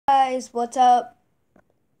guys, what's up?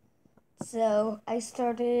 So I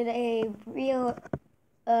started a real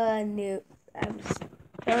I'm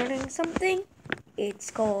starting something. It's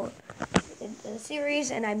called a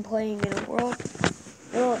series, and I'm playing in a world.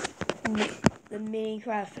 Well, the mini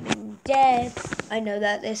crafting dead. I know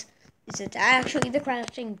that this isn't actually the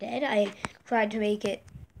crafting dead. I tried to make it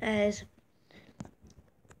as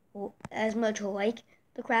much like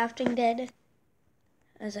the crafting dead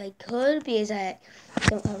as I could, because I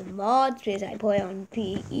don't have mods, because I play on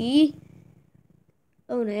PE.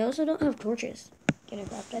 Oh, and I also don't have torches. Can I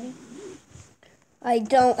craft any? I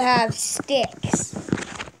don't have sticks.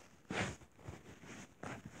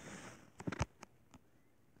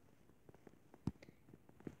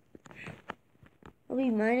 I'll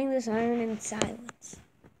be mining this iron in silence.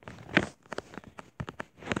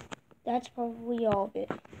 That's probably all of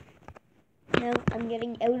it. Now I'm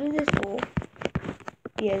getting out of this hole,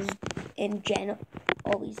 because in Jen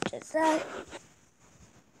always does that.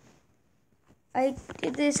 I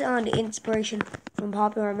did this on inspiration from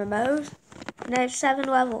Popular MMOs, and I have 7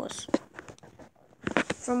 levels.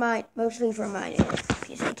 Mostly for mine,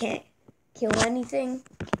 because I can't kill anything,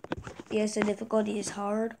 because the difficulty is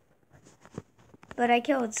hard. But I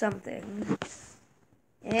killed something.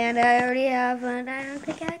 And I already have an iron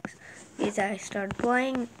pickaxe, because I started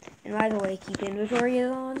playing. And by the way, keep inventory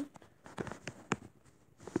on.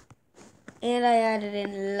 And I added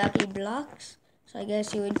in lucky blocks, so I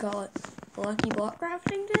guess you would call it lucky block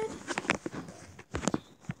crafting dead.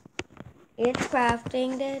 It's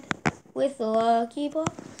crafting dead with the lucky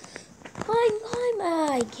block. Climb!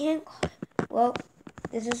 I can't climb. Well,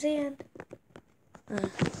 this is the end.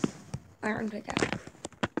 Iron pickaxe.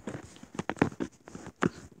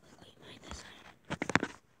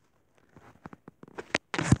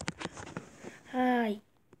 Hi.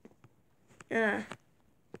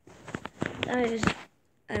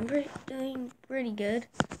 I'm doing pretty good.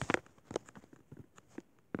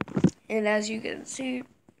 And as you can see,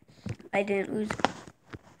 I didn't lose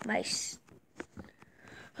my...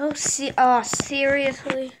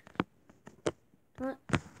 seriously?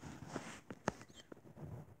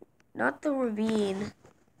 Not the ravine.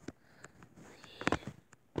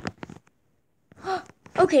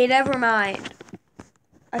 Okay, never mind.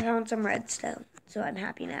 I found some redstone, so I'm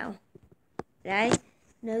happy now. And I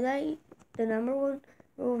know that the number one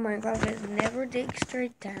rule of Minecraft is never dig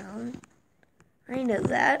straight down. I know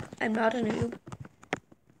that. I'm not a noob.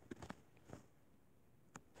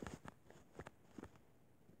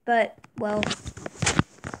 But, well,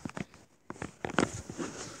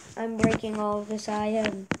 I'm breaking all of this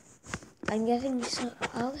iron. I'm getting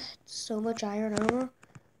so much iron armor.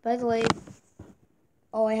 By the way,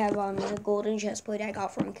 all I have on is a golden chestplate I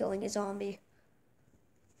got from killing a zombie.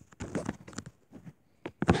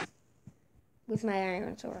 With my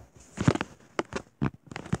iron sword.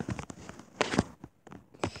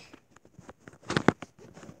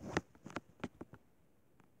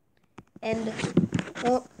 And,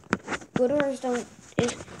 well, good ores don't...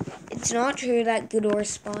 It's not true that good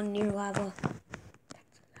ores spawn near lava.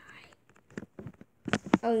 That's a lie.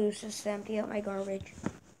 I'll use this to empty out my garbage.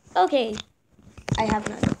 Okay. I have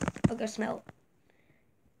none. I'll go smell.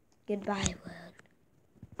 Goodbye, world.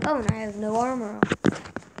 Oh, and I have no armor on.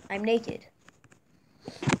 I'm naked.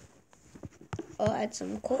 I'll add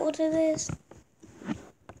some coal to this.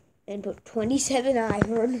 And put 27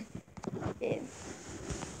 iron in.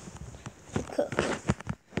 Cook.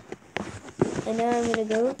 And now I'm gonna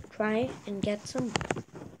go try and get some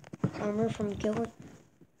armor from killing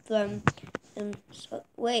them. So,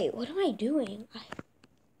 wait, what am I doing?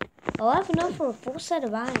 I'll have enough for a full set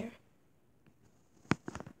of iron.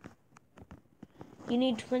 You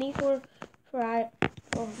need 24 for a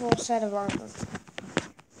full set of armor.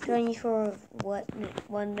 24 of what?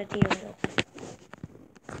 One material.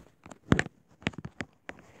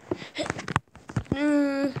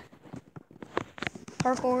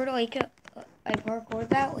 Parkour like I parkoured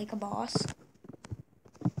that like a boss.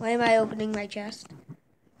 Why am I opening my chest?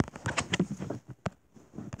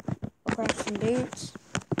 I'll craft some boots.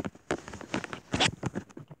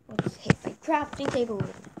 Let's hit my crafting table.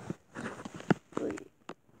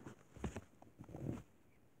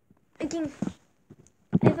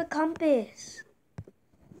 I have a compass.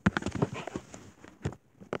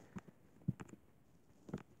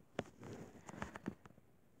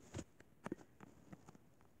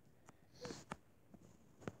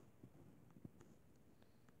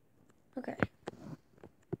 Okay.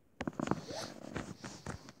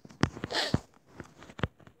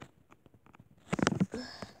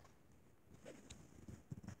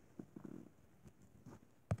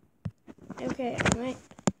 Okay, I might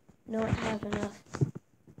not have enough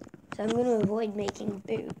So I'm going to avoid making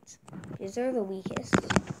boots, because they're the weakest.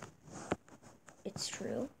 It's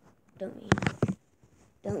true. Don't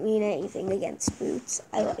mean anything against boots.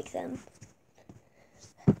 I like them.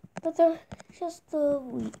 But they're just the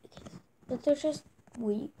weak. But they're just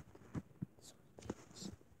weak.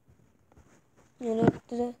 You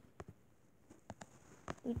know,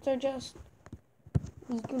 boots are just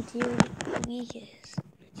weak until weakest.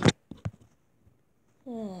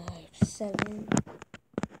 7.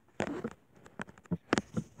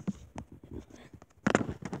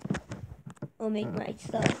 I'll make my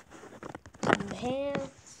stuff.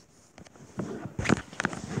 Pants.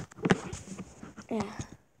 Yeah,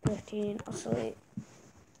 15. Also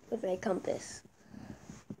with my compass.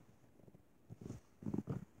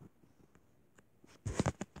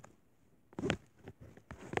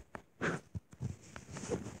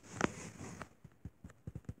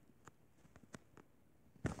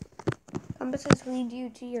 Compasses lead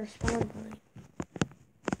you to your spawn point.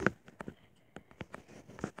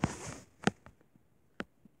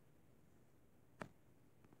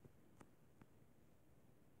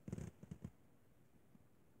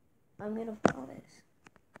 I'm gonna follow this.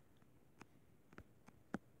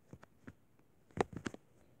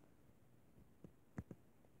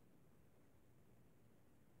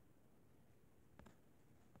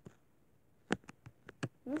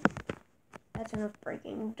 That's enough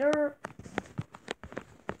breaking dirt.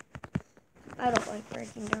 I don't like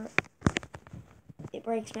breaking dirt. It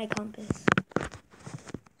breaks my compass.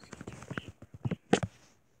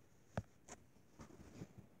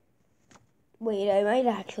 Wait, I might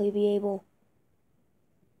actually be able.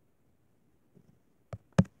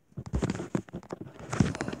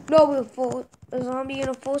 No, a zombie in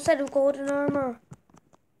a full set of golden armor.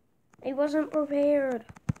 I wasn't prepared.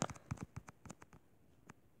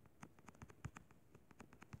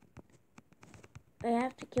 I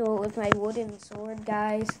have to kill it with my wooden sword,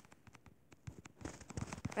 guys.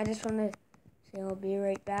 I just want to say I'll be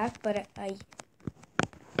right back, but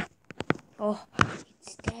oh,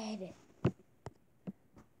 it's dead.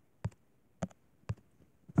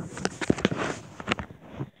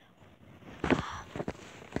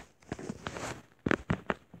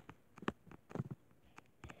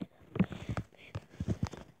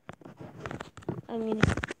 I mean,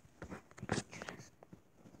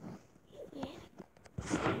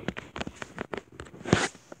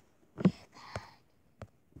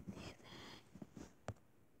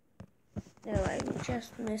 no, I'm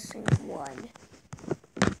just missing one.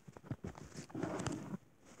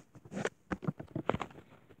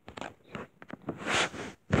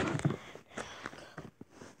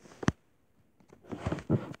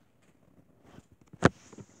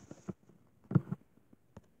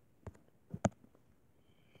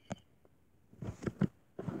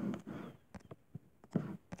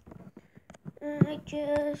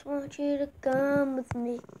 I just want you to come with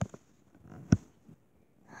me.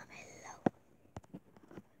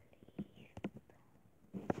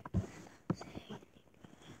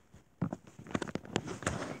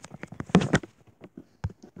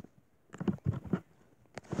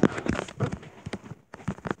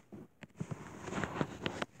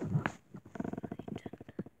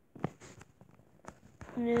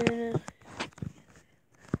 No.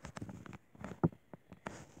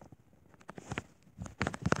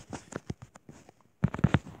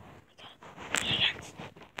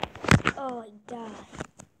 Oh, I died.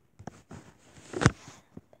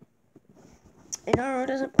 And armor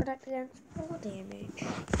doesn't protect against fall damage.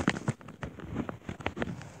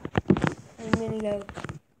 I'm gonna go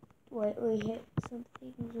lightly hit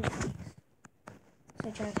something with these,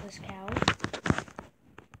 such as this cow.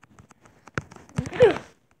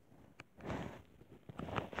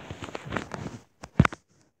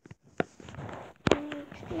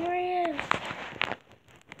 Experience.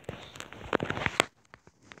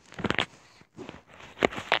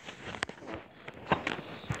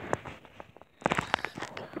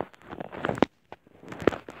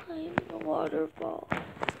 Climb the waterfall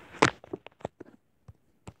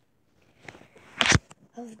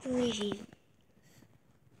of dreams.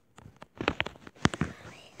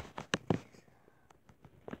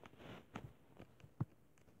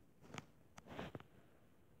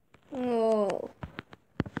 Oh.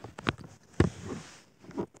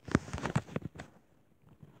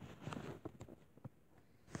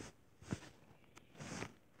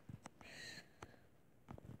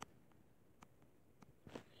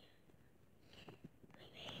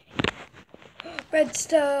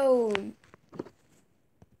 Redstone.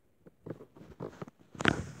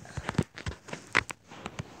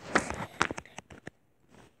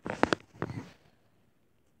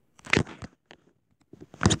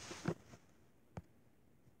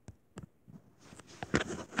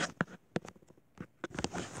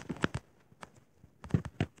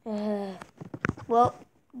 Well,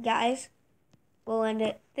 guys, we'll end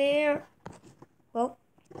it there. Well,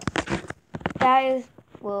 guys,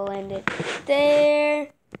 we'll end it there.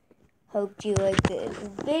 Hope you liked the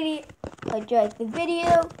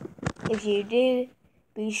video. If you did,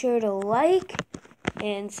 be sure to like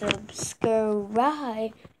and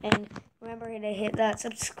subscribe. And remember to hit that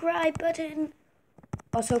subscribe button.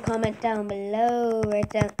 Also, comment down below, right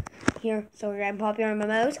down here, so we're going to pop your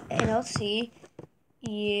MMOs. And I'll see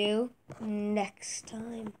you next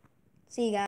time. See you guys.